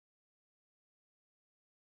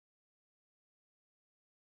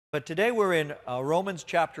But today we're in Romans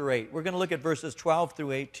chapter 8. We're going to look at verses 12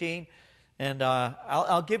 through 18. And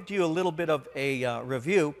I'll give to you a little bit of a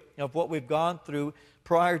review of what we've gone through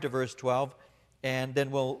prior to verse 12. And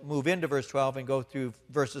then we'll move into verse 12 and go through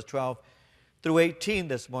verses 12 through 18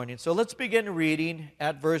 this morning. So let's begin reading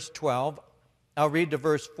at verse 12. I'll read to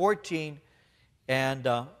verse 14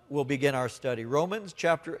 and we'll begin our study. Romans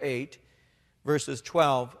chapter 8, verses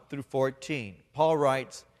 12 through 14. Paul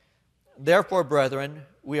writes, "Therefore, brethren,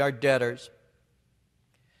 we are debtors,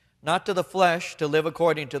 not to the flesh, to live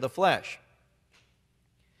according to the flesh.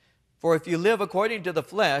 For if you live according to the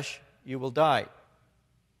flesh, you will die.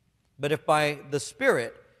 But if by the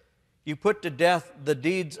Spirit you put to death the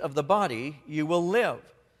deeds of the body, you will live.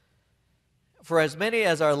 For as many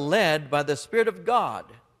as are led by the Spirit of God,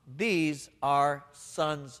 these are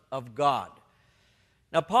sons of God."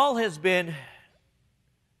 Now, Paul has been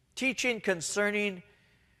teaching concerning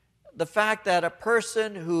the fact that a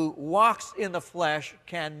person who walks in the flesh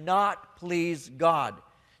cannot please God.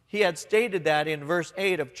 He had stated that in verse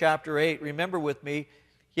 8 of chapter 8. Remember with me,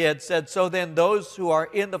 he had said, "So then those who are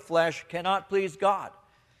in the flesh cannot please God."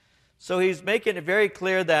 So he's making it very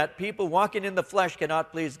clear that people walking in the flesh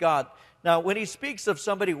cannot please God. Now, when he speaks of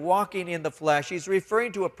somebody walking in the flesh, he's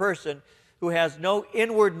referring to a person who has no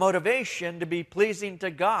inward motivation to be pleasing to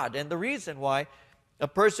God. And the reason why a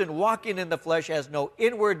person walking in the flesh has no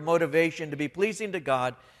inward motivation to be pleasing to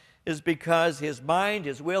God is because his mind,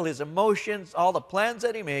 his will, his emotions, all the plans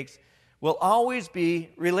that he makes will always be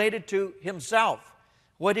related to himself,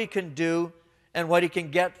 what he can do and what he can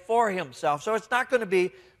get for himself. So it's not going to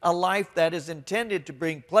be a life that is intended to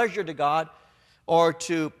bring pleasure to God or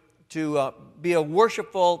to be a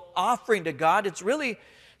worshipful offering to God. It's really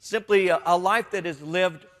simply a life that is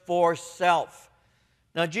lived for self.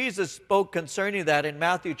 Now, Jesus spoke concerning that in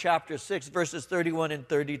Matthew chapter 6, verses 31 and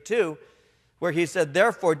 32, where he said,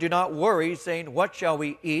 "Therefore do not worry, saying, what shall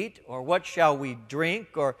we eat, or what shall we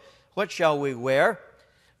drink, or what shall we wear?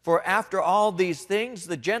 For after all these things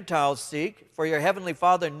the Gentiles seek, for your heavenly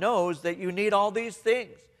Father knows that you need all these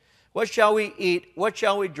things. What shall we eat? What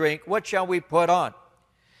shall we drink? What shall we put on?"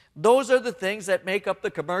 Those are the things that make up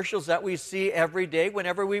the commercials that we see every day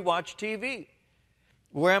whenever we watch TV.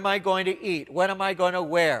 Where am I going to eat? What am I going to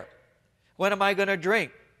wear? What am I going to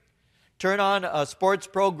drink? Turn on a sports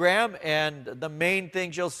program and the main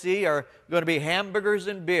things you'll see are going to be hamburgers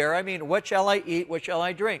and beer. I mean, what shall I eat? What shall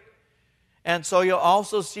I drink? And so you'll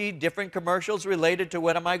also see different commercials related to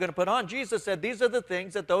what am I going to put on. Jesus said these are the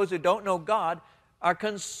things that those who don't know God are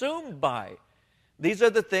consumed by. These are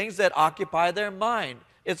the things that occupy their mind.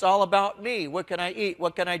 It's all about me. What can I eat?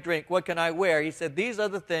 What can I drink? What can I wear? He said these are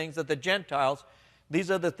the things that the Gentiles, these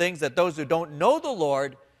are the things that those who don't know the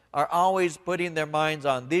Lord are always putting their minds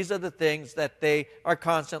on. These are the things that they are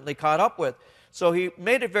constantly caught up with. So he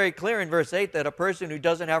made it very clear in verse 8 that a person who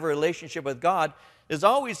doesn't have a relationship with God is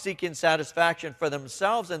always seeking satisfaction for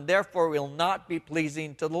themselves and therefore will not be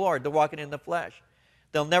pleasing to the Lord. They're walking in the flesh.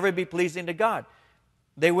 They'll never be pleasing to God.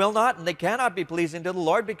 They will not and they cannot be pleasing to the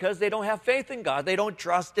Lord because they don't have faith in God. They don't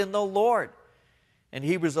trust in the Lord. And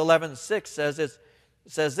Hebrews 11:6 says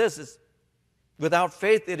this, "Without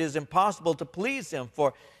faith it is impossible to please Him,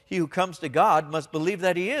 for he who comes to God must believe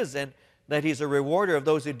that He is and that He's a rewarder of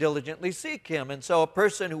those who diligently seek Him." And so a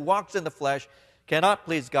person who walks in the flesh cannot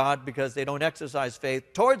please God because they don't exercise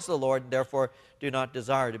faith towards the Lord and therefore do not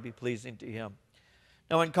desire to be pleasing to Him.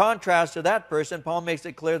 Now, in contrast to that person, Paul makes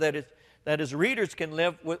it clear that his readers can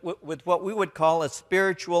live with what we would call a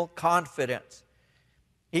spiritual confidence.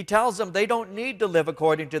 He tells them they don't need to live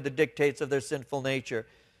according to the dictates of their sinful nature,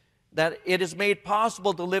 that it is made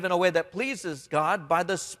possible to live in a way that pleases God by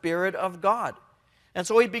the Spirit of God. And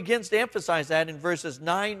so he begins to emphasize that in verses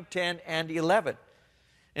 9, 10, and 11.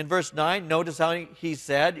 In verse 9, notice how he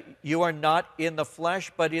said, "You are not in the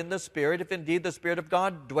flesh, but in the Spirit, if indeed the Spirit of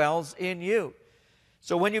God dwells in you."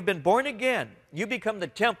 So when you've been born again, you become the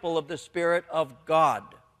temple of the Spirit of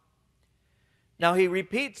God. Now he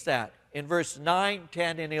repeats that in verse 9,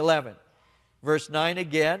 10, and 11. Verse 9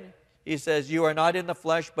 again, he says, "You are not in the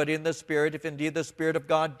flesh, but in the Spirit, if indeed the Spirit of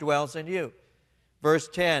God dwells in you." Verse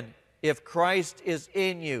 10, "If Christ is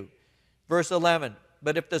in you." Verse 11,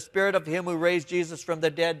 "But if the Spirit of Him who raised Jesus from the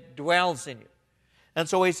dead dwells in you." And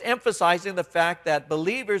so he's emphasizing the fact that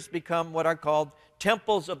believers become what are called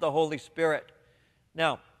temples of the Holy Spirit.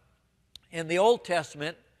 Now, in the Old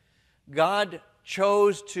Testament, God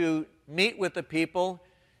chose to meet with the people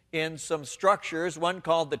in some structures, one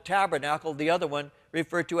called the tabernacle, the other one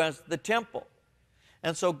referred to as the temple.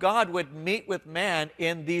 And so God would meet with man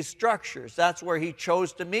in these structures. That's where He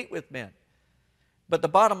chose to meet with men. But the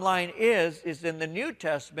bottom line is in the New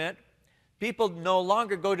Testament, People no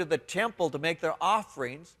longer go to the temple to make their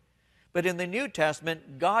offerings, but in the New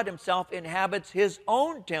Testament, God himself inhabits his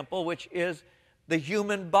own temple, which is the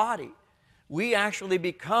human body. We actually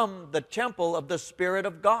become the temple of the Spirit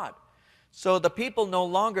of God. So the people no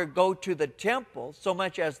longer go to the temple so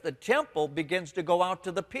much as the temple begins to go out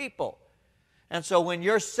to the people. And so when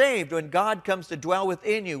you're saved, when God comes to dwell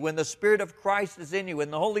within you, when the Spirit of Christ is in you, when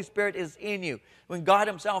the Holy Spirit is in you, when God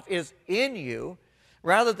himself is in you,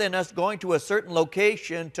 rather than us going to a certain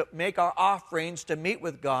location to make our offerings, to meet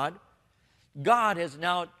with God, God has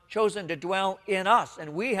now chosen to dwell in us,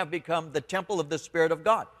 and we have become the temple of the Spirit of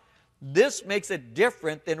God. This makes it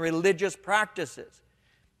different than religious practices,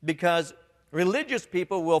 because religious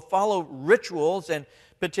people will follow rituals and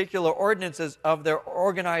particular ordinances of their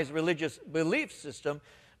organized religious belief system,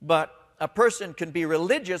 but a person can be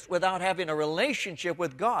religious without having a relationship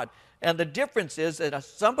with God. And the difference is that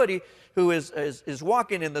somebody who is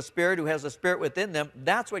walking in the Spirit, who has the Spirit within them,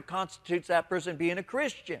 that's what constitutes that person being a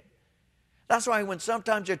Christian. That's why when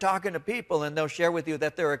sometimes you're talking to people and they'll share with you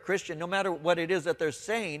that they're a Christian, no matter what it is that they're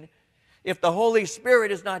saying, if the Holy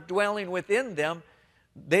Spirit is not dwelling within them,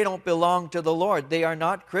 they don't belong to the Lord. They are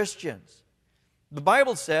not Christians. The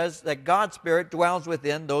Bible says that God's Spirit dwells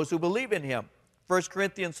within those who believe in him. 1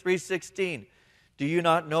 Corinthians 3:16, do you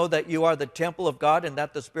not know that you are the temple of God and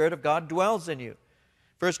that the Spirit of God dwells in you?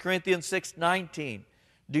 1 Corinthians 6:19,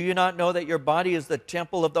 do you not know that your body is the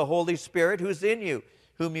temple of the Holy Spirit who's in you,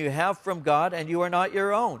 whom you have from God, and you are not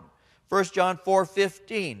your own? 1 John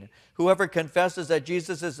 4:15, whoever confesses that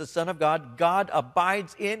Jesus is the Son of God, God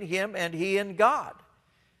abides in him and he in God.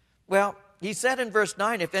 Well, he said in verse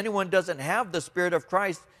 9, if anyone doesn't have the Spirit of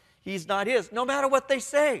Christ, he's not his, no matter what they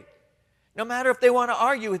say. No matter if they want to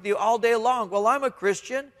argue with you all day long. Well, I'm a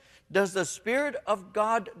Christian. Does the Spirit of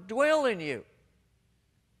God dwell in you?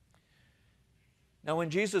 Now, when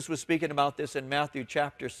Jesus was speaking about this in Matthew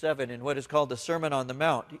chapter 7 in what is called the Sermon on the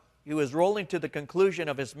Mount, he was rolling to the conclusion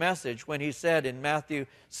of his message when he said in Matthew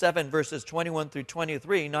 7 verses 21 through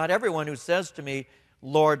 23, not everyone who says to me,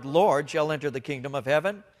 Lord, Lord, shall enter the kingdom of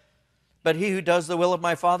heaven, but he who does the will of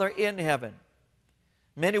my Father in heaven.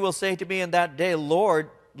 Many will say to me in that day, Lord,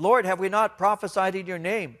 Lord, have we not prophesied in your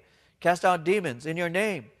name, cast out demons in your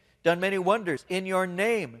name, done many wonders in your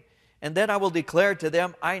name? And then I will declare to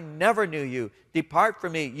them, I never knew you. Depart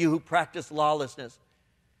from me, you who practice lawlessness.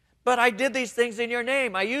 But I did these things in your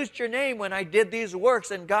name. I used your name when I did these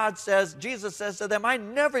works. And God says, Jesus says to them, I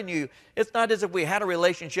never knew you. It's not as if we had a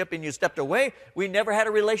relationship and you stepped away. We never had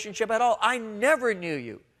a relationship at all. I never knew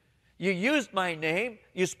you. You used my name.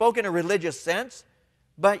 You spoke in a religious sense.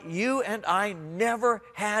 But you and I never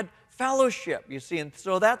had fellowship, you see. And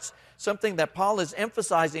so that's something that Paul is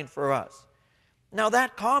emphasizing for us. Now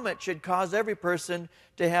that comment should cause every person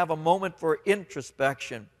to have a moment for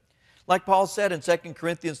introspection. Like Paul said in 2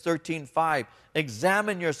 Corinthians 13:5,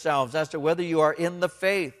 examine yourselves as to whether you are in the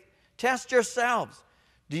faith. Test yourselves.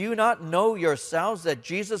 Do you not know yourselves that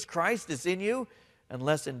Jesus Christ is in you,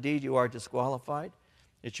 unless indeed you are disqualified?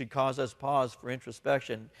 It should cause us pause for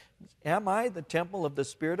introspection. Am I the temple of the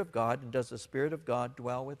Spirit of God, and does the Spirit of God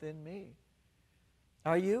dwell within me?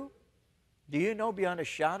 Are you? Do you know beyond a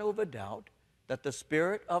shadow of a doubt that the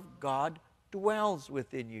Spirit of God dwells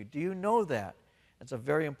within you? Do you know that? It's a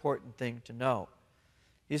very important thing to know.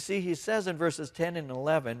 You see, he says in verses 10 and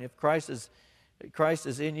 11, if Christ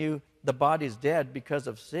is in you, the body's dead because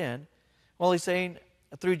of sin. Well, he's saying,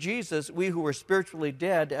 through Jesus, we who were spiritually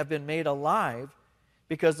dead have been made alive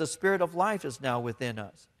because the Spirit of life is now within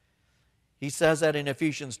us. He says that in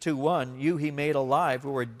Ephesians 2:1, you he made alive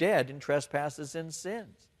who were dead in trespasses and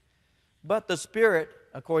sins. But the Spirit,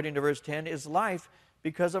 according to verse 10, is life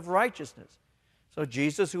because of righteousness. So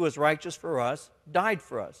Jesus, who was righteous for us, died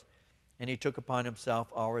for us, and he took upon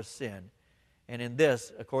himself our sin. And in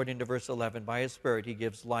this, according to verse 11, by his Spirit, he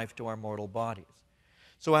gives life to our mortal bodies.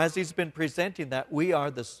 So as he's been presenting that we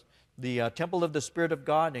are the temple of the Spirit of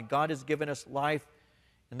God, and God has given us life,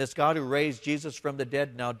 and this God who raised Jesus from the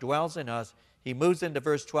dead now dwells in us, he moves into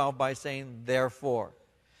verse 12 by saying, therefore,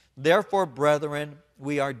 brethren,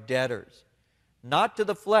 we are debtors, not to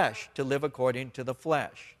the flesh, to live according to the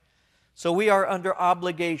flesh. So we are under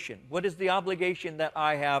obligation. What is the obligation that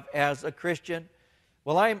I have as a Christian?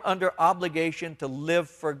 Well, I am under obligation to live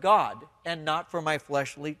for God and not for my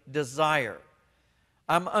fleshly desire.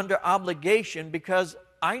 I'm under obligation because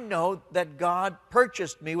I know that God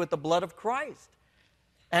purchased me with the blood of Christ.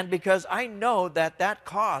 And because I know that that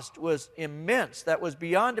cost was immense, that was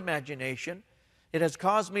beyond imagination, it has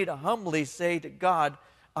caused me to humbly say to God,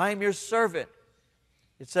 I am your servant.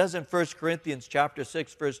 It says in 1 Corinthians chapter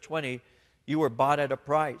 6, verse 20, you were bought at a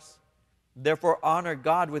price. Therefore, honor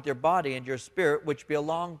God with your body and your spirit, which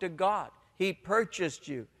belong to God. He purchased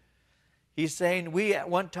you. He's saying we at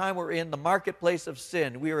one time were in the marketplace of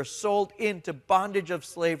sin. We were sold into bondage of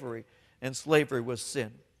slavery, and slavery was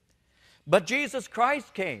sin. But Jesus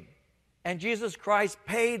Christ came, and Jesus Christ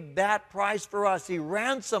paid that price for us. He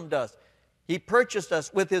ransomed us. He purchased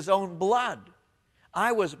us with His own blood.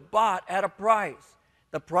 I was bought at a price.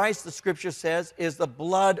 The price, the Scripture says, is the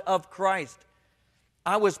blood of Christ.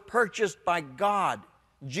 I was purchased by God.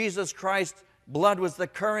 Jesus Christ's blood was the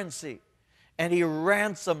currency, and He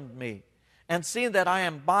ransomed me. And seeing that I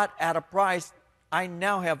am bought at a price, I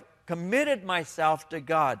now have committed myself to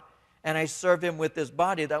God, and I serve Him with this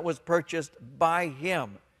body that was purchased by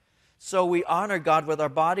Him. So we honor God with our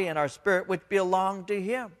body and our spirit, which belong to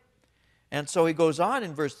Him. And so he goes on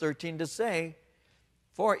in verse 13 to say,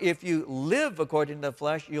 for if you live according to the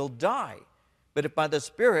flesh, you'll die. But if by the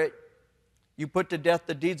Spirit you put to death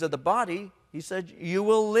the deeds of the body, he said, you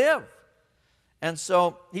will live. And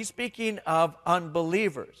so he's speaking of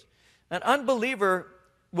unbelievers. An unbeliever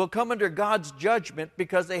will come under God's judgment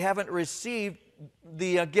because they haven't received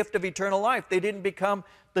the gift of eternal life. They didn't become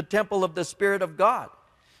the temple of the Spirit of God.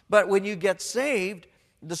 But when you get saved,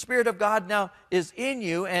 the Spirit of God now is in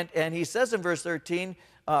you, and he says in verse 13,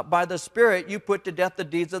 by the Spirit you put to death the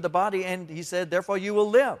deeds of the body, and he said, therefore you will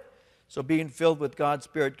live. So being filled with God's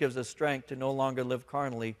Spirit gives us strength to no longer live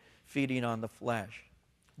carnally, feeding on the flesh.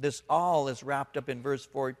 This all is wrapped up in verse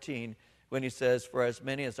 14 when he says, for as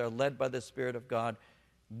many as are led by the Spirit of God,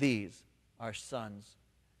 these are sons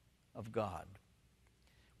of God.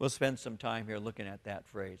 We'll spend some time here looking at that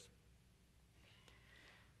phrase.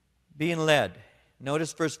 Being led.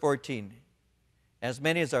 Notice verse 14. As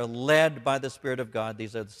many as are led by the Spirit of God,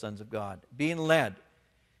 these are the sons of God. Being led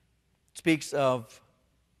speaks of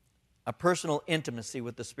a personal intimacy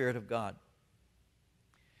with the Spirit of God.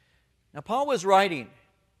 Now, Paul was writing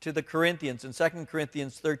to the Corinthians in 2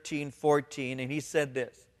 Corinthians 13:14, and he said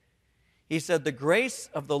this. He said, the grace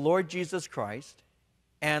of the Lord Jesus Christ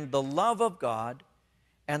and the love of God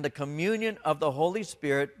and the communion of the Holy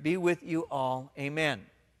Spirit be with you all. Amen.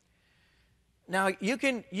 Now, you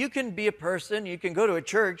can be a person, you can go to a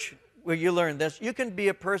church where you learn this, you can be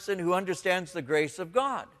a person who understands the grace of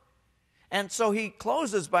God. And so he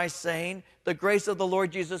closes by saying, the grace of the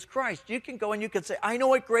Lord Jesus Christ. You can go and you can say, I know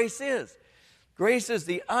what grace is. Grace is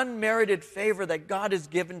the unmerited favor that God has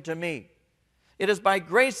given to me. It is by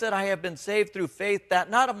grace that I have been saved through faith, that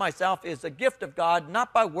not of myself is a gift of God,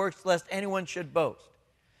 not by works, lest anyone should boast.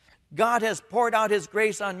 God has poured out His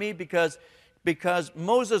grace on me because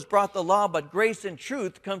Moses brought the law, but grace and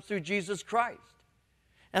truth comes through Jesus Christ.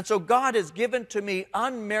 And so God has given to me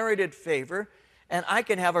unmerited favor, and I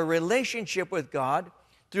can have a relationship with God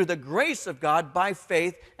through the grace of God by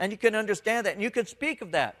faith, and you can understand that, and you can speak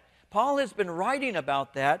of that. Paul has been writing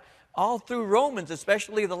about that all through Romans,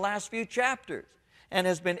 especially the last few chapters, and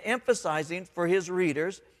has been emphasizing for his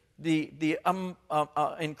readers the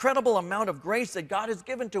incredible amount of grace that God has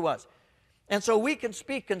given to us. And so we can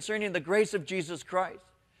speak concerning the grace of Jesus Christ.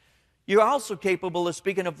 You're also capable of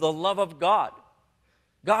speaking of the love of God.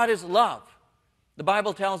 God is love. The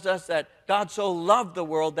Bible tells us that God so loved the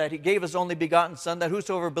world that He gave His only begotten Son, that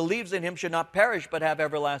whosoever believes in Him should not perish but have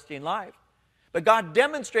everlasting life. But God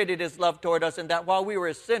demonstrated His love toward us in that while we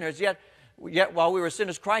were sinners, yet while we were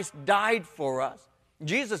sinners, Christ died for us.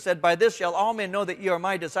 Jesus said, by this shall all men know that ye are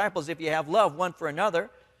my disciples, if ye have love one for another.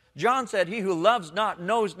 John said, he who loves not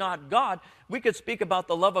knows not God. We could speak about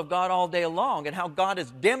the love of God all day long and how God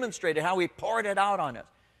has demonstrated, how He poured it out on us.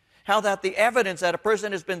 How that the evidence that a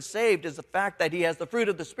person has been saved is the fact that he has the fruit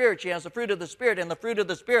of the Spirit, she has the fruit of the Spirit, and the fruit of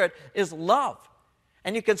the Spirit is love.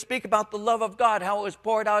 And you can speak about the love of God, how it was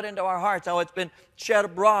poured out into our hearts, how it's been shed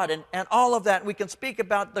abroad, and all of that. We can speak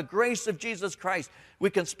about the grace of Jesus Christ. We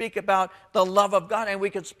can speak about the love of God, and we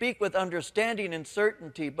can speak with understanding and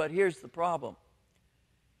certainty. But here's the problem.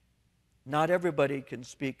 Not everybody can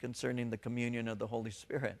speak concerning the communion of the Holy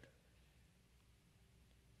Spirit.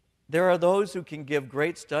 There are those who can give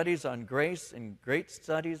great studies on grace and great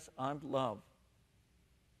studies on love,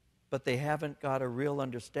 but they haven't got a real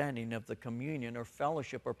understanding of the communion or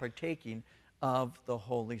fellowship or partaking of the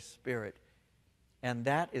Holy Spirit. And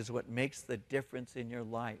that is what makes the difference in your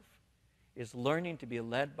life, is learning to be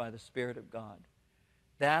led by the Spirit of God.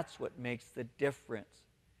 That's what makes the difference.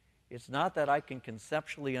 It's not that I can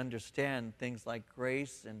conceptually understand things like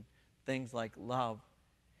grace and things like love.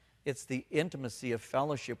 It's the intimacy of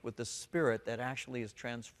fellowship with the Spirit that actually is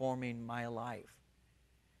transforming my life.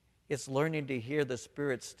 It's learning to hear the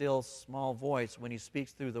Spirit's still small voice when He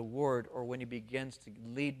speaks through the Word, or when He begins to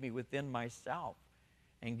lead me within myself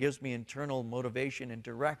and gives me internal motivation and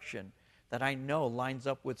direction that I know lines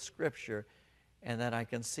up with Scripture and that I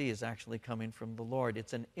can see is actually coming from the Lord.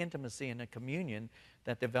 It's an intimacy and a communion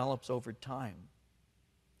that develops over time.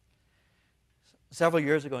 Several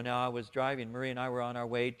years ago now, I was driving. Marie and I were on our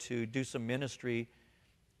way to do some ministry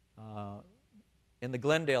in the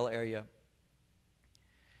Glendale area.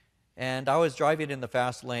 And I was driving in the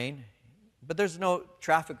fast lane, but there's no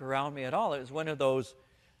traffic around me at all. It was one of those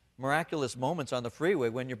miraculous moments on the freeway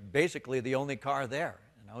when you're basically the only car there,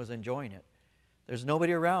 and I was enjoying it. There's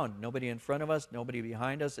nobody around, nobody in front of us, nobody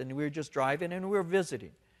behind us, and we were just driving and we were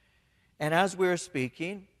visiting. And as we were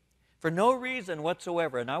speaking, for no reason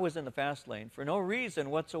whatsoever, and I was in the fast lane, for no reason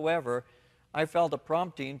whatsoever, I felt a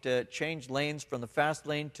prompting to change lanes from the fast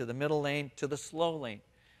lane to the middle lane to the slow lane.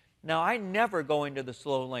 Now, I never go into the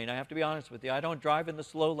slow lane. I have to be honest with you. I don't drive in the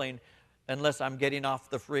slow lane unless I'm getting off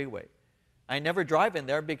the freeway. I never drive in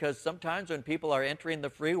there because sometimes when people are entering the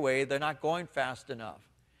freeway, they're not going fast enough,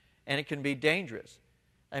 and it can be dangerous.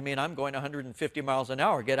 I mean, I'm going 150 miles an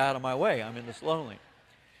hour. Get out of my way. I'm in the slow lane.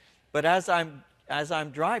 But as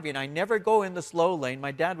I'm driving, I never go in the slow lane.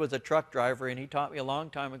 My dad was a truck driver, and he taught me a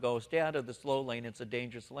long time ago, stay out of the slow lane. It's a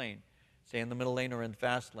dangerous lane. Stay in the middle lane or in the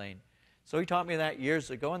fast lane. So he taught me that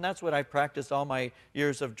years ago, and that's what I practiced all my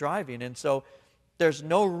years of driving. And so there's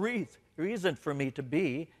no reason for me to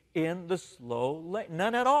be in the slow lane.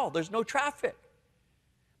 None at all. There's no traffic.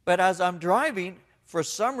 But as I'm driving, for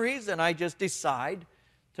some reason, I just decide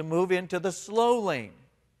to move into the slow lane.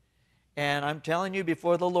 And I'm telling you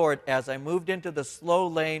before the Lord, as I moved into the slow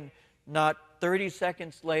lane, not 30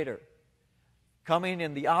 seconds later, coming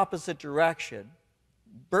in the opposite direction,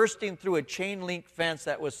 bursting through a chain link fence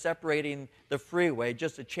that was separating the freeway,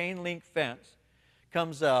 just a chain link fence,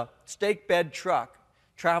 comes a stake bed truck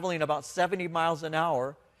traveling about 70 miles an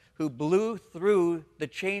hour who blew through the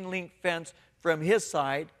chain link fence from his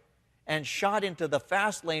side and shot into the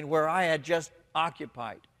fast lane where I had just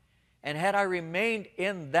occupied. And had I remained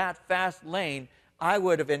in that fast lane, I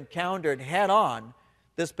would have encountered head-on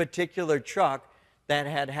this particular truck that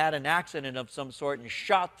had had an accident of some sort and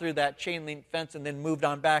shot through that chain link fence and then moved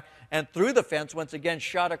on back and through the fence once again,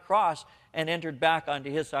 shot across and entered back onto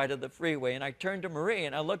his side of the freeway. And I turned to Marie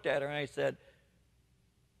and I looked at her and I said,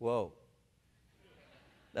 whoa.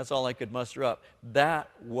 That's all I could muster up. That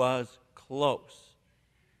was close.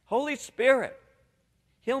 Holy Spirit,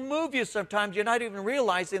 He'll move you sometimes. You're not even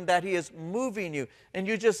realizing that He is moving you. And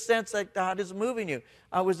you just sense that God is moving you.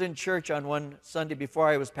 I was in church on one Sunday before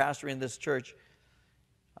I was pastoring this church.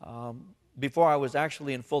 Before I was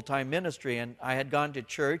actually in full-time ministry. And I had gone to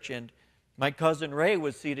church, and my cousin Ray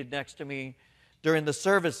was seated next to me during the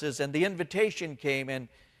services. And the invitation came, and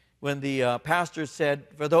when the pastor said,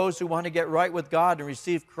 for those who want to get right with God and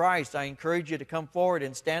receive Christ, I encourage you to come forward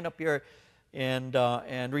and stand up here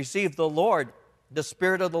and receive the Lord. The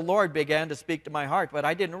Spirit of the Lord began to speak to my heart, but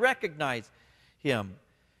I didn't recognize Him.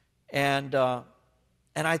 And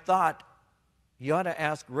I thought, you ought to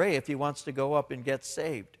ask Ray if he wants to go up and get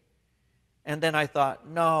saved. And then I thought,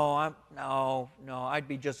 no, I'd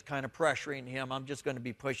be just kind of pressuring him. I'm just going to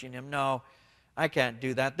be pushing him. No, I can't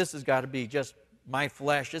do that. This has got to be just my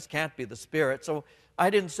flesh. This can't be the Spirit. So I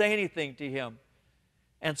didn't say anything to him.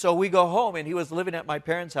 And so we go home, and he was living at my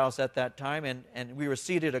parents' house at that time, and we were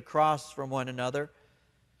seated across from one another.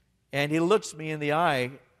 And he looks me in the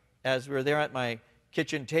eye as we were there at my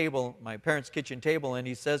kitchen table, my parents' kitchen table, and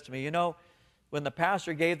he says to me, you know, when the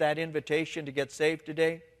pastor gave that invitation to get saved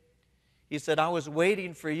today, he said, I was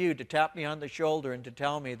waiting for you to tap me on the shoulder and to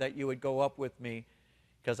tell me that you would go up with me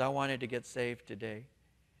because I wanted to get saved today.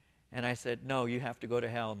 And I said, no, you have to go to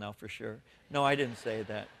hell now for sure. No, I didn't say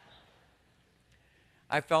that.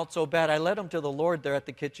 I felt so bad. I led him to the Lord there at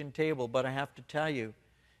the kitchen table, but I have to tell you,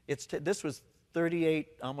 this was 38,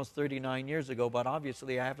 almost 39 years ago, but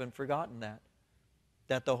obviously I haven't forgotten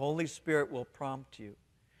that the Holy Spirit will prompt you.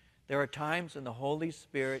 There are times when the Holy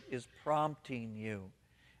Spirit is prompting you.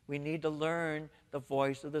 We need to learn the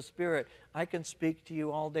voice of the Spirit. I can speak to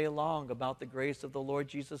you all day long about the grace of the Lord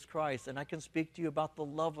Jesus Christ, and I can speak to you about the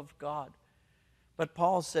love of God. But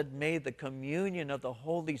Paul said, may the communion of the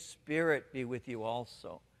Holy Spirit be with you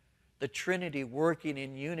also. The Trinity working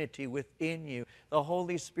in unity within you. The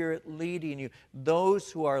Holy Spirit leading you.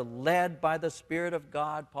 Those who are led by the Spirit of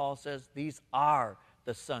God, Paul says, these are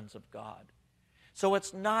the sons of God. So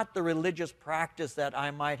it's not the religious practice that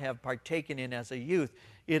I might have partaken in as a youth.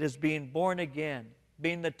 It is being born again,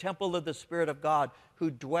 being the temple of the Spirit of God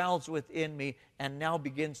who dwells within me and now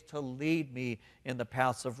begins to lead me in the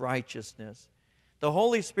paths of righteousness. The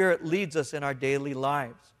Holy Spirit leads us in our daily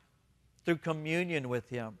lives through communion with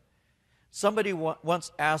Him. Somebody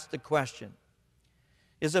once asked the question,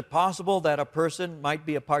 Is it possible that a person might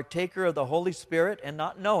be a partaker of the Holy Spirit and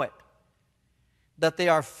not know it? That they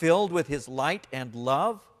are filled with His light and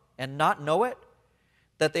love and not know it?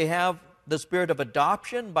 That they have the spirit of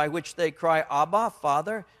adoption by which they cry, Abba,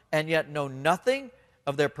 Father, and yet know nothing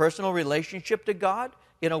of their personal relationship to God?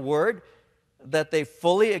 In a word, that they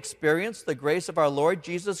fully experience the grace of our Lord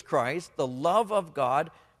Jesus Christ, the love of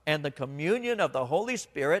God, and the communion of the Holy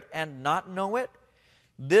Spirit and not know it?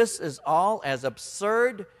 This is all as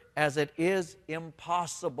absurd as it is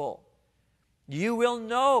impossible. You will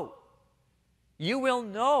know. You will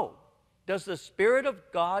know. Does the Spirit of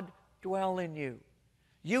God dwell in you?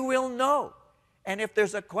 You will know. And if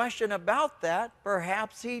there's a question about that,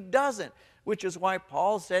 perhaps He doesn't, which is why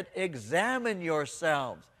Paul said, examine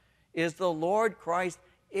yourselves. Is the Lord Christ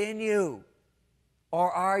in you?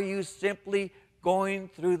 Or are you simply going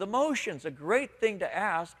through the motions? A great thing to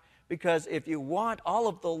ask, because if you want all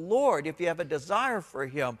of the Lord, if you have a desire for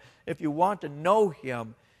Him, if you want to know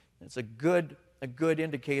Him, it's a good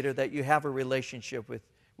indicator that you have a relationship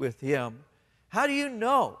with Him. How do you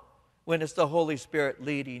know when it's the Holy Spirit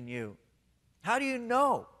leading you? How do you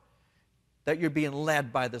know that you're being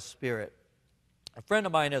led by the Spirit? A friend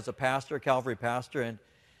of mine is a pastor, Calvary pastor, and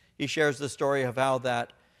he shares the story of how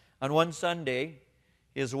that on one Sunday,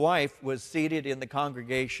 his wife was seated in the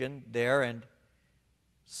congregation there, and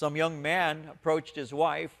some young man approached his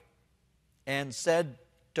wife and said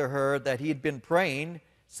to her that he'd been praying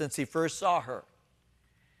since he first saw her.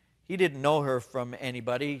 He didn't know her from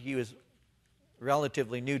anybody. He was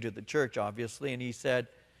relatively new to the church, obviously, and he said,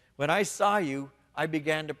 when I saw you, I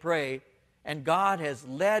began to pray, and God has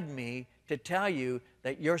led me to tell you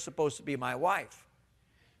that you're supposed to be my wife.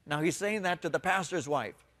 Now, he's saying that to the pastor's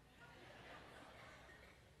wife.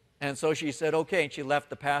 And so she said, okay, and she left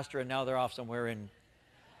the pastor, and now they're off somewhere in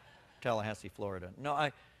Tallahassee, Florida.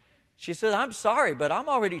 She said, I'm sorry, but I'm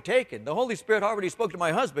already taken. The Holy Spirit already spoke to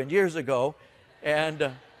my husband years ago.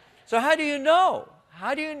 And so how do you know?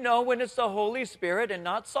 How do you know when it's the Holy Spirit and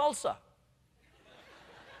not salsa?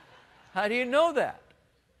 How do you know that?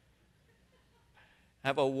 I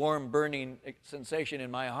have a warm, burning sensation in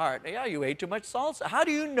my heart. Yeah, you ate too much salsa. How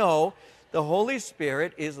do you know the Holy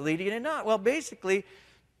Spirit is leading and not? Well, basically,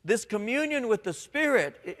 this communion with the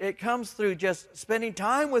Spirit, it comes through just spending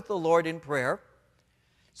time with the Lord in prayer,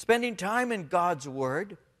 spending time in God's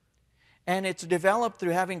Word, and it's developed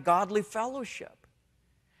through having godly fellowship.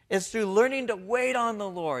 It's through learning to wait on the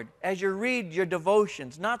Lord as you read your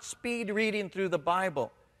devotions, not speed reading through the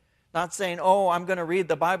Bible. Not saying, oh, I'm going to read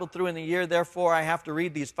the Bible through in the year, therefore I have to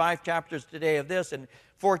read these 5 chapters today of this and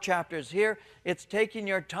 4 chapters here. It's taking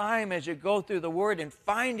your time as you go through the Word and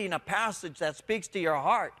finding a passage that speaks to your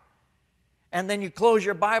heart. And then you close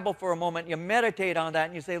your Bible for a moment, you meditate on that,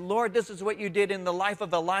 and you say, Lord, this is what you did in the life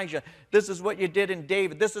of Elijah. This is what you did in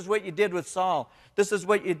David. This is what you did with Saul. This is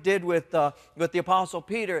what you did with the Apostle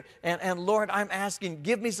Peter. And Lord, I'm asking,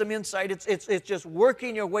 give me some insight. It's just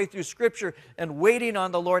working your way through Scripture and waiting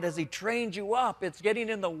on the Lord as He trains you up. It's getting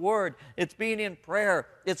in the Word. It's being in prayer.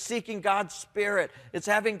 It's seeking God's Spirit. It's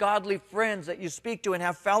having godly friends that you speak to and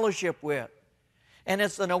have fellowship with. And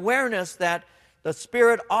it's an awareness that the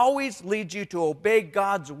Spirit always leads you to obey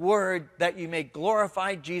God's Word that you may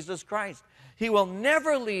glorify Jesus Christ. He will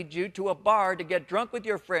never lead you to a bar to get drunk with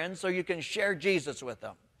your friends so you can share Jesus with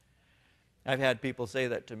them. I've had people say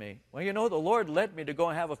that to me. Well, you know, the Lord led me to go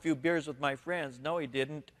and have a few beers with my friends. No, He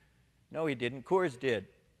didn't. No, He didn't. Coors did.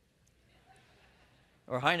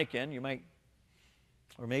 Or Heineken, you might,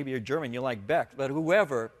 or maybe you're German, you like Beck, but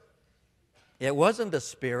whoever, it wasn't the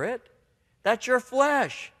Spirit. That's your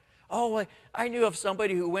flesh. Oh, I knew of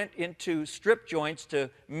somebody who went into strip joints to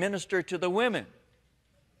minister to the women.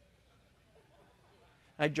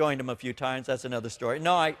 I joined him a few times. That's another story.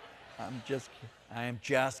 No, I am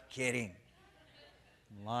just kidding.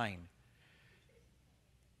 I'm lying.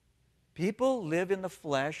 People live in the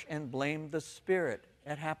flesh and blame the Spirit.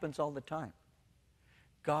 That happens all the time.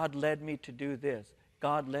 God led me to do this.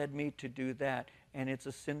 God led me to do that. And it's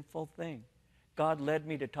a sinful thing. God led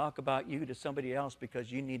me to talk about you to somebody else because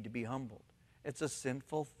you need to be humbled. It's a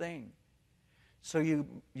sinful thing. So you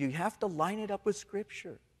have to line it up with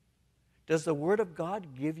Scripture. Does the Word of God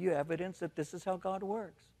give you evidence that this is how God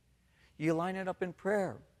works? You line it up in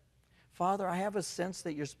prayer. Father, I have a sense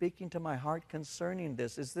that you're speaking to my heart concerning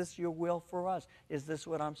this. Is this your will for us? Is this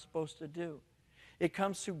what I'm supposed to do? It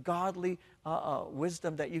comes through godly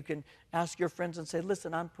wisdom that you can ask your friends and say,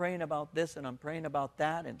 listen, I'm praying about this and I'm praying about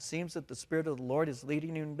that, and it seems that the Spirit of the Lord is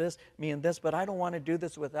leading you in this, me in this, but I don't want to do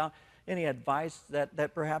this without any advice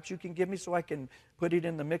that perhaps you can give me so I can put it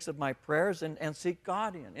in the mix of my prayers and seek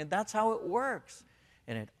God in. And that's how it works.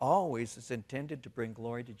 And it always is intended to bring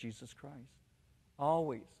glory to Jesus Christ.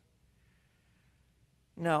 Always.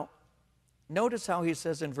 Now, notice how he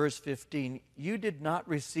says in verse 15, you did not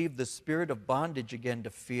receive the spirit of bondage again to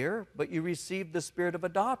fear, but you received the spirit of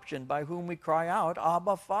adoption, by whom we cry out,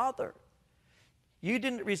 Abba, Father. You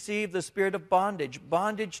didn't receive the spirit of bondage.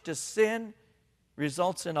 Bondage to sin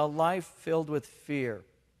results in a life filled with fear.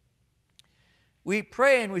 We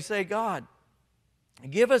pray and we say, God,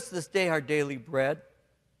 give us this day our daily bread.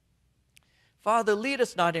 Father, lead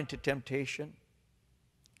us not into temptation.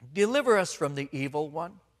 Deliver us from the evil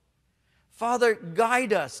one. Father,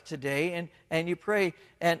 guide us today. And you pray,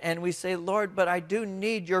 and we say, Lord, but I do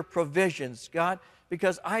need your provisions, God,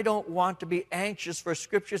 because I don't want to be anxious, for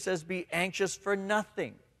Scripture says, be anxious for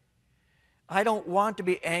nothing. I don't want to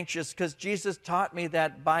be anxious because Jesus taught me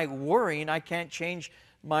that by worrying I can't change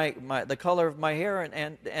the color of my hair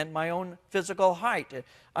and my own physical height.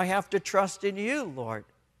 I have to trust in you, Lord.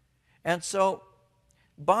 And so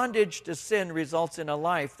bondage to sin results in a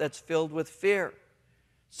life that's filled with fear.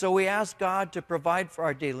 So we ask God to provide for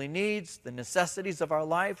our daily needs, the necessities of our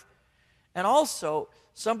life. And also,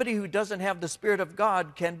 somebody who doesn't have the Spirit of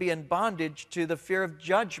God can be in bondage to the fear of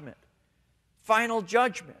judgment, final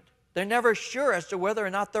judgment. They're never sure as to whether or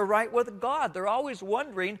not they're right with God. They're always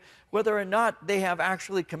wondering whether or not they have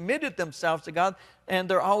actually committed themselves to God, and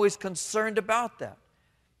they're always concerned about that.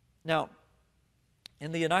 Now,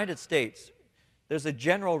 in the United States, there's a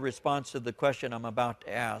general response to the question I'm about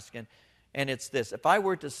to ask, and it's this. If I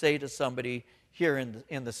were to say to somebody here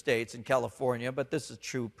in the States, in California, but this is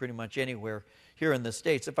true pretty much anywhere here in the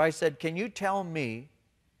States, if I said, can you tell me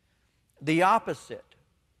the opposite?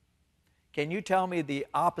 Can you tell me the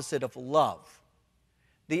opposite of love?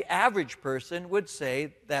 The average person would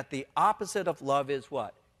say that the opposite of love is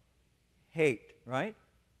what? Hate, right?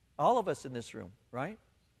 All of us in this room, right?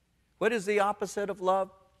 What is the opposite of love?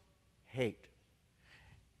 Hate.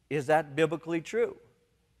 Is that biblically true?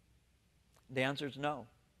 The answer is no.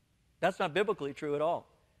 That's not biblically true at all.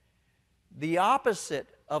 The opposite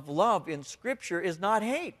of love in Scripture is not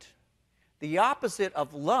hate. The opposite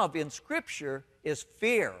of love in Scripture is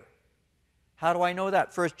fear. How do I know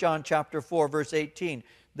that? 1 John chapter 4, verse 18.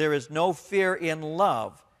 There is no fear in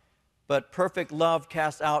love, but perfect love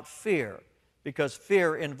casts out fear, because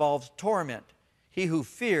fear involves torment. He who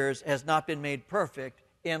fears has not been made perfect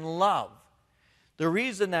in love. The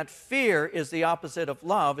reason that fear is the opposite of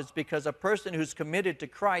love is because a person who's committed to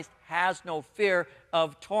Christ has no fear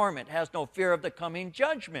of torment, has no fear of the coming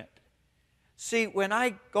judgment. See, when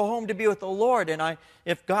I go home to be with the Lord, and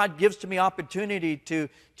if God gives to me opportunity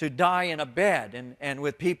to die in a bed and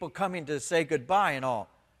with people coming to say goodbye and all,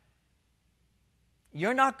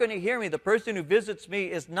 you're not going to hear me. The person who visits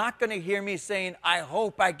me is not going to hear me saying, I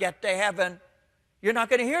hope I get to heaven. You're not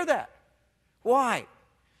going to hear that. Why?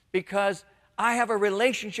 Because I have a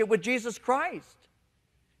relationship with Jesus Christ.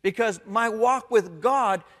 Because my walk with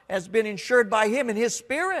God has been ensured by Him and His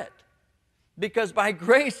Spirit. Because by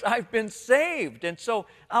grace I've been saved. And so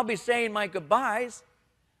I'll be saying my goodbyes,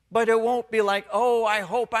 but it won't be like, oh, I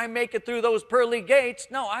hope I make it through those pearly gates.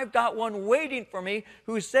 No, I've got one waiting for me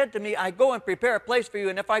who said to me, I go and prepare a place for you,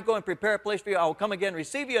 and if I go and prepare a place for you, I will come again and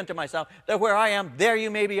receive you unto myself, that where I am, there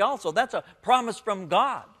you may be also. That's a promise from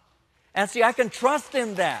God. And see, I can trust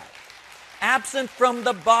in that. Absent from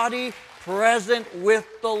the body, present with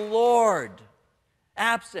the Lord.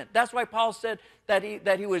 Absent. That's why Paul said that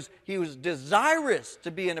he was desirous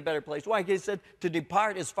to be in a better place. Why? He said to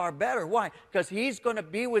depart is far better. Why? Because he's going to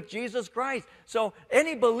be with Jesus Christ. So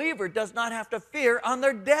any believer does not have to fear on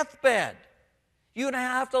their deathbed. You don't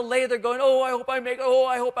have to lay there going, oh, I hope I make it, oh,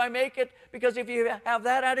 I hope I make it. Because if you have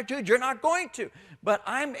that attitude, you're not going to. But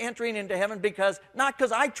I'm entering into heaven not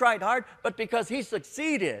because I tried hard, but because He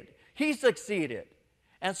succeeded. He succeeded.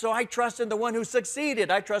 And so I trust in the one who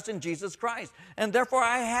succeeded. I trust in Jesus Christ. And therefore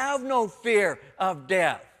I have no fear of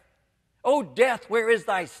death. O death, where is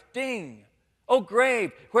thy sting? O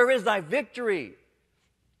grave, where is thy victory?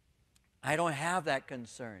 I don't have that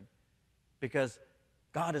concern because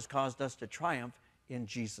God has caused us to triumph in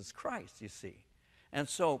Jesus Christ, you see. And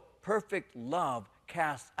so perfect love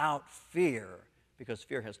casts out fear because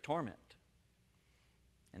fear has torment.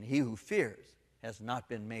 And he who fears has not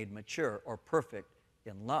been made mature or perfect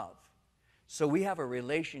in love. So we have a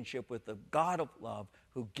relationship with the God of love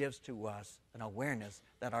who gives to us an awareness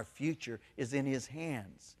that our future is in His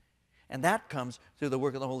hands. And that comes through the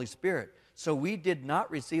work of the Holy Spirit. So we did not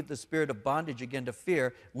receive the spirit of bondage again to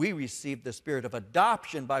fear. We received the spirit of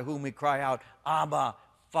adoption, by whom we cry out, Abba,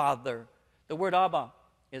 Father. The word Abba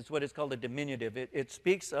is what is called a diminutive. It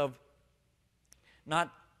speaks of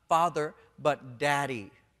not father, but daddy.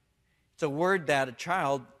 It's a word that a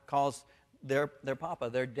child calls their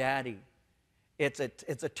papa, their daddy. It's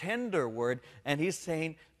a tender word, and he's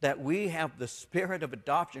saying that we have the spirit of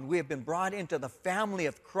adoption. We have been brought into the family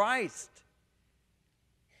of Christ.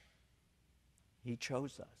 He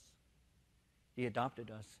chose us. He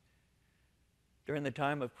adopted us. During the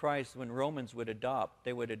time of Christ, when Romans would adopt,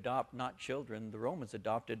 they would adopt not children. The Romans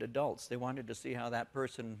adopted adults. They wanted to see how that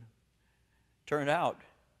person turned out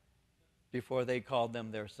before they called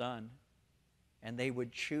them their son. And they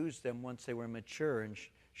would choose them once they were mature and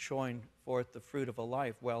showing forth the fruit of a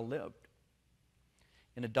life well lived.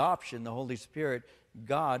 In adoption, the Holy Spirit,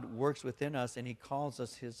 God works within us and He calls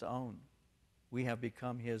us His own. We have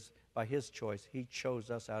become His by His choice. He chose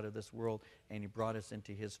us out of this world and He brought us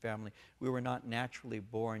into His family. We were not naturally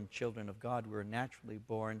born children of God. We were naturally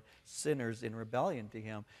born sinners in rebellion to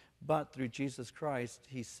Him. But through Jesus Christ,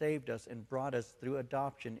 He saved us and brought us through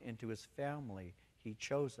adoption into His family. He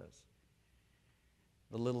chose us.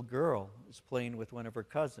 The little girl is playing with one of her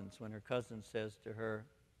cousins when her cousin says to her,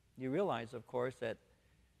 you realize, of course, that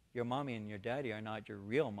your mommy and your daddy are not your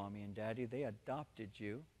real mommy and daddy. They adopted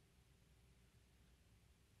you.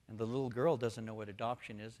 And the little girl doesn't know what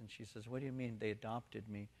adoption is, and she says, what do you mean they adopted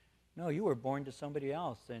me? No, you were born to somebody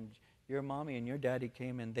else, and your mommy and your daddy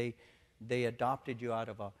came and they adopted you out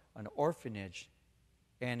of an orphanage.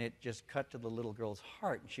 And it just cut to the little girl's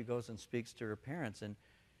heart, and she goes and speaks to her parents, and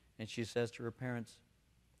she says to her parents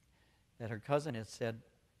that her cousin has said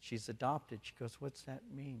she's adopted. She goes, what's that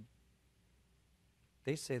mean?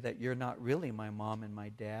 They say that you're not really my mom and my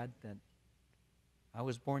dad, that I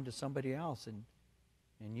was born to somebody else, and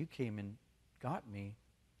you came and got me.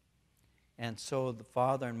 And so the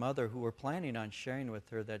father and mother, who were planning on sharing with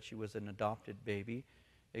her that she was an adopted baby,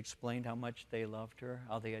 explained how much they loved her,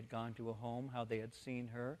 how they had gone to a home, how they had seen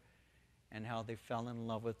her, and how they fell in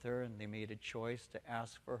love with her, and they made a choice to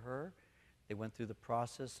ask for her. They went through the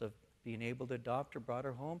process of being able to adopt her, brought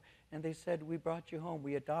her home, and they said, we brought you home,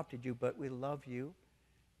 we adopted you, but we love you,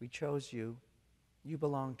 we chose you, you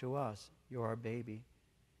belong to us, you're our baby.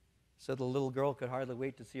 So the little girl could hardly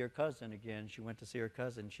wait to see her cousin again. She went to see her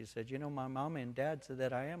cousin. She said, you know, my mom and dad said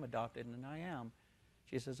that I am adopted, and I am.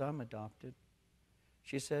 She says, I'm adopted.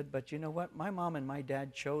 She said, but you know what? My mom and my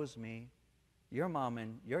dad chose me. Your mom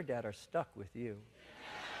and your dad are stuck with you.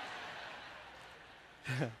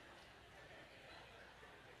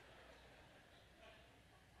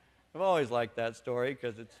 I've always liked that story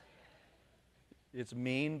because it's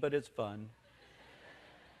mean, but it's fun.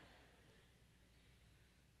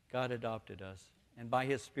 God adopted us, and by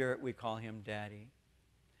His Spirit we call Him Daddy.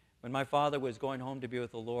 When my father was going home to be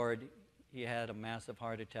with the Lord, he had a massive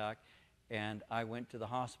heart attack, and I went to the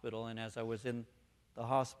hospital, and as I was in the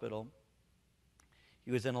hospital,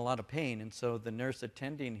 he was in a lot of pain, and so the nurse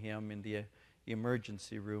attending him in the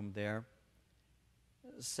emergency room there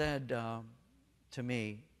said to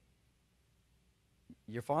me,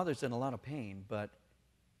 your father's in a lot of pain, but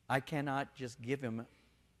I cannot just give him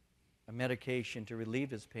a medication to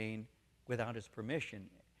relieve his pain without his permission.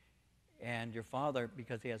 And your father,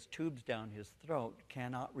 because he has tubes down his throat,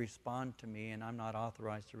 cannot respond to me, and I'm not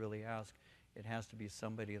authorized to really ask. It has to be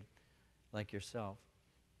somebody like yourself.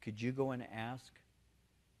 Could you go and ask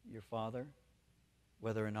your father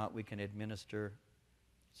whether or not we can administer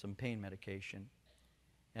some pain medication?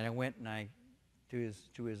 And I went and to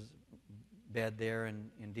his bed there, and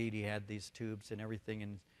indeed he had these tubes and everything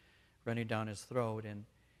and running down his throat, and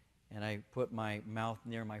I put my mouth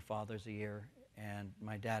near my father's ear, and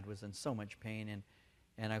my dad was in so much pain,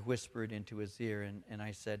 and I whispered into his ear, and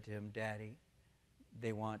I said to him, Daddy,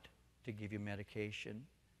 they want to give you medication.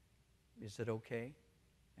 Is it okay?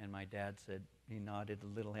 And my dad said, he nodded a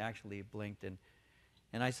little, actually he blinked, and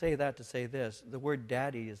I say that to say this, the word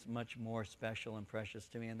daddy is much more special and precious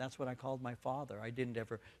to me, and that's what I called my father. I didn't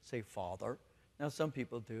ever say father. Now some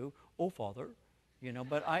people do, oh father,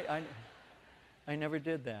 but I never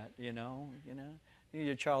did that,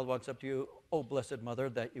 Your child walks up to you, oh blessed mother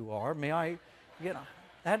that you are, may I,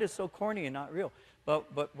 that is so corny and not real. But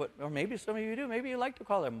or maybe some of you do, maybe you like to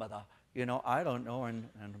call her mother, I don't know, and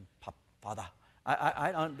father.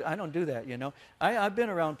 I don't do that, I've been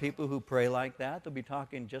around people who pray like that. They'll be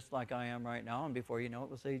talking just like I am right now, and before you know it,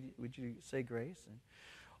 we'll say, would you say grace? And,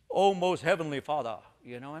 oh, most heavenly Father,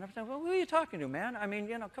 and I'm saying, well, who are you talking to, man? I mean,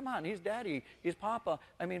 come on, he's daddy, he's papa.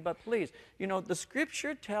 I mean, but please, the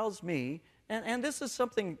Scripture tells me, and this is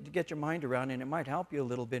something to get your mind around, and it might help you a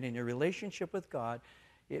little bit in your relationship with God.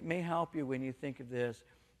 It may help you when you think of this.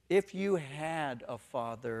 If you had a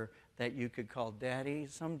father that you could call daddy,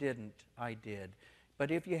 some didn't, I did. But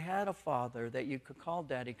if you had a father that you could call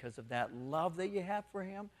daddy because of that love that you have for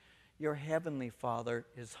him, your heavenly Father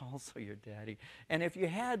is also your daddy. And if you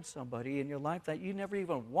had somebody in your life that you never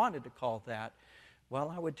even wanted to call that,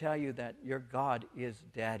 well, I would tell you that your God is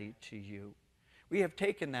daddy to you. We have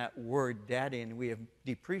taken that word daddy and we have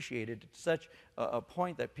depreciated it to such a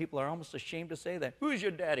point that people are almost ashamed to say that. Who's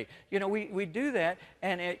your daddy? You know, we do that,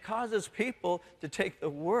 and it causes people to take the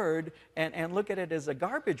word and look at it as a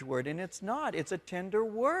garbage word, and it's not. It's a tender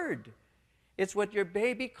word. It's what your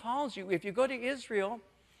baby calls you. If you go to Israel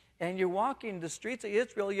and you're walking the streets of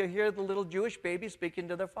Israel, you hear the little Jewish baby speaking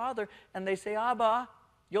to their father, and they say, Abba.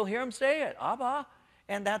 You'll hear them say it, Abba,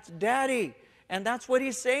 and that's daddy. And that's what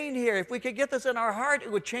he's saying here. If we could get this in our heart, it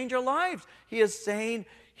would change our lives. He is saying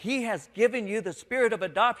he has given you the spirit of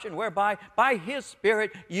adoption, whereby by his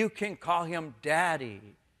spirit you can call him daddy,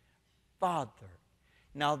 Father.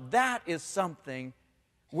 Now that is something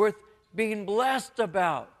worth being blessed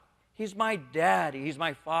about. He's my daddy. He's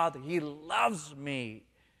my father. He loves me.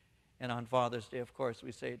 And on Father's Day, of course,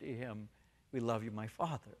 we say to him, we love you, my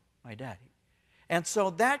father, my daddy. And so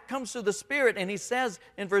that comes through the Spirit. And he says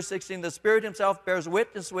in verse 16, the Spirit himself bears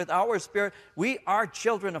witness with our spirit. We are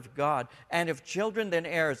children of God. And if children, then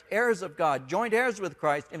heirs, heirs of God, joint heirs with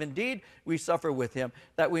Christ. If indeed we suffer with him,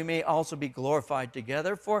 that we may also be glorified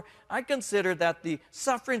together. For I consider that the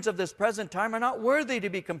sufferings of this present time are not worthy to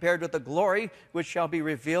be compared with the glory which shall be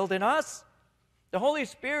revealed in us. The Holy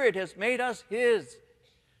Spirit has made us his.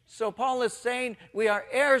 So Paul is saying we are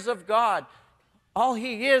heirs of God. All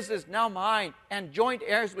he is now mine, and joint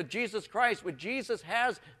heirs with Jesus Christ. What Jesus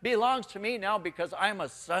has belongs to me now because I'm a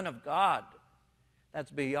son of God.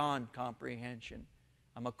 That's beyond comprehension.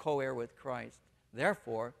 I'm a co-heir with Christ.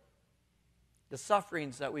 Therefore, the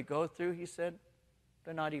sufferings that we go through, he said,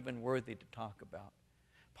 they're not even worthy to talk about.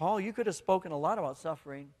 Paul, you could have spoken a lot about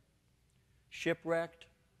suffering. Shipwrecked,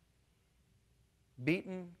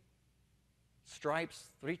 beaten, stripes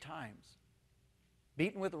 3 times,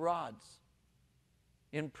 beaten with rods,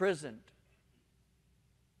 imprisoned,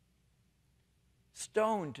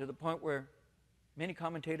 stoned to the point where many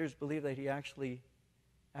commentators believe that he actually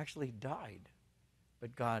died,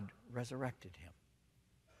 but God resurrected him.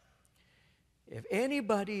 If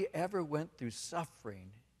anybody ever went through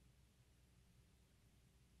suffering,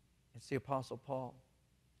 it's the Apostle Paul.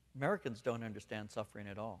 Americans don't understand suffering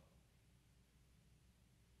at all.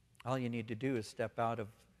 All you need to do is step out of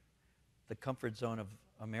the comfort zone of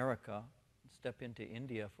America, step into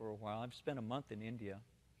India for a while. I've spent a month in India.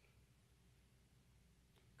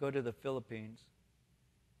 Go to the Philippines.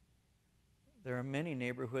 There are many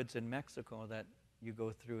neighborhoods in Mexico that you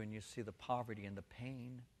go through and you see the poverty and the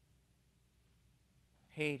pain.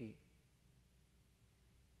 Haiti.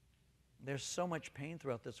 There's so much pain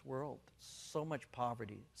throughout this world, so much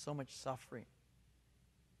poverty, so much suffering.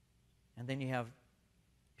 And then you have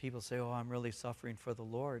people say, oh, I'm really suffering for the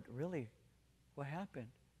Lord. Really? What happened?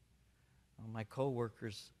 Well, my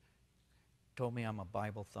co-workers told me I'm a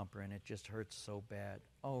Bible thumper and it just hurts so bad.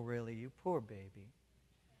 Oh, really? You poor baby.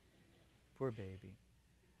 Poor baby.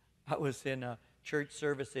 I was in a church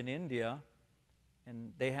service in India,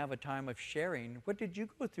 and they have a time of sharing. What did you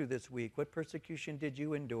go through this week? What persecution did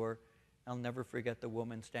you endure? I'll never forget the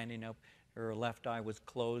woman standing up. Her left eye was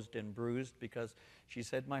closed and bruised because she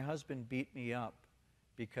said, my husband beat me up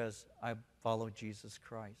because I followed Jesus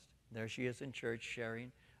Christ. There she is in church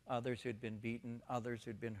sharing. Others who'd been beaten, others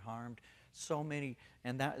who'd been harmed. So many,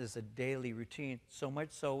 and that is a daily routine. So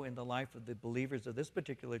much so in the life of the believers of this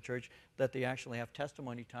particular church that they actually have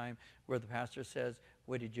testimony time where the pastor says,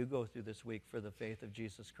 what did you go through this week for the faith of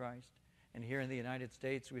Jesus Christ? And here in the United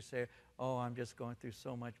States we say, oh, I'm just going through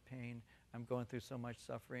so much pain. I'm going through so much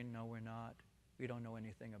suffering. No, we're not. We don't know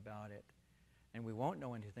anything about it. And we won't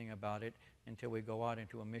know anything about it until we go out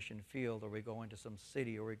into a mission field, or we go into some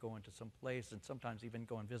city, or we go into some place, and sometimes even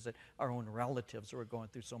go and visit our own relatives who are going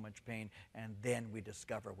through so much pain, and then we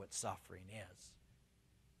discover what suffering is.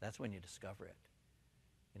 That's when you discover it.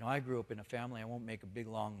 You know, I grew up in a family, I won't make a big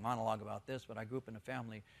long monologue about this, but I grew up in a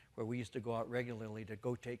family where we used to go out regularly to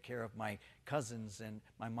go take care of my cousins and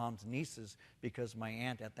my mom's nieces, because my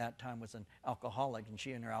aunt at that time was an alcoholic, and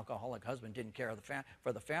she and her alcoholic husband didn't care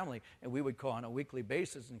for the family, and we would go on a weekly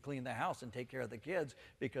basis and clean the house and take care of the kids,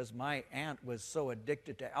 because my aunt was so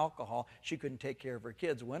addicted to alcohol she couldn't take care of her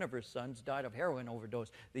kids. One of her sons died of heroin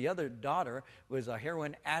overdose. The other daughter was a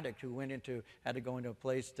heroin addict who had to go into a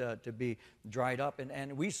place to be dried up,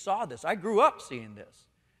 and we saw this. I grew up seeing this.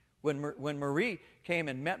 When Marie came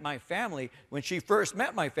and met my family, when she first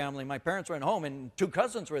met my family, my parents were at home and 2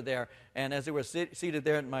 cousins were there. And as they were seated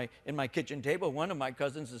there in my kitchen table, one of my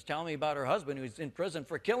cousins is telling me about her husband who's in prison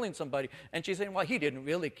for killing somebody. And she's saying, well, he didn't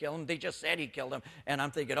really kill him. They just said he killed him. And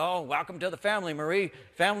I'm thinking, oh, welcome to the family, Marie,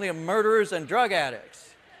 family of murderers and drug addicts.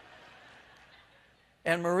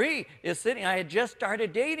 And Marie is sitting, I had just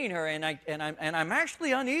started dating her, and I'm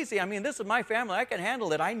actually uneasy. I mean, this is my family. I can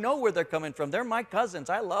handle it. I know where they're coming from. They're my cousins.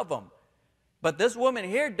 I love them. But this woman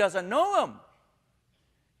here doesn't know them.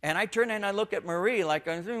 And I turn and I look at Marie like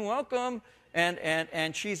I'm saying, welcome.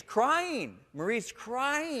 And she's crying. Marie's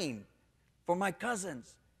crying for my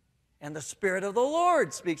cousins. And the Spirit of the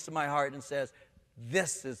Lord speaks to my heart and says,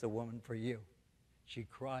 this is the woman for you. She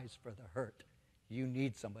cries for the hurt. You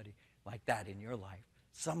need somebody like that in your life.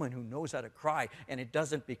 Someone who knows how to cry, and it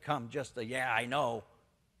doesn't become just a, yeah, I know.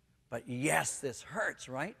 But yes, this hurts,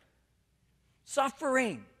 right?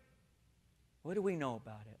 Suffering. What do we know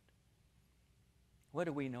about it? What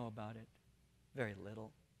do we know about it? Very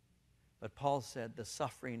little. But Paul said the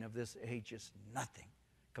suffering of this age is nothing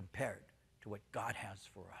compared to what God has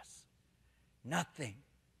for us. Nothing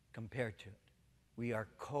compared to it. We are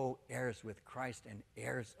co-heirs with Christ and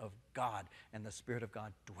heirs of God, and the Spirit of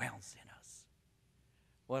God dwells in us.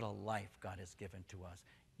 What a life God has given to us.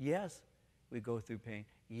 Yes, we go through pain.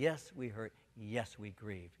 Yes, we hurt. Yes, we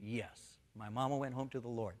grieve. Yes. My mama went home to the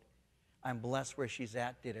Lord. I'm blessed where she's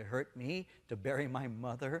at. Did it hurt me to bury my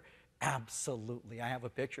mother? Absolutely. I have a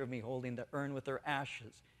picture of me holding the urn with her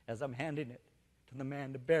ashes as I'm handing it to the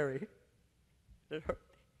man to bury. It hurt.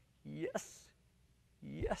 Yes.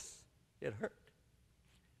 Yes, it hurt.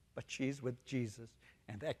 But she's with Jesus,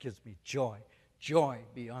 and that gives me joy. Joy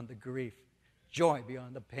beyond the grief. Joy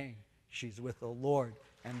beyond the pain. She's with the Lord,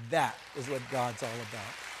 and that is what God's all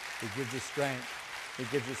about. He gives you strength. He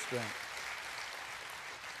gives you strength.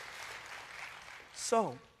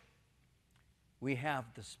 So, we have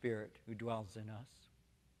the Spirit who dwells in us.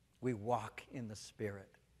 We walk in the Spirit.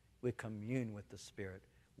 We commune with the Spirit.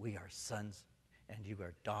 We are sons, and you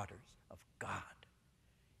are daughters of God,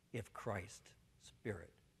 if Christ's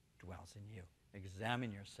Spirit dwells in you.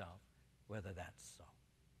 Examine yourself whether that's so.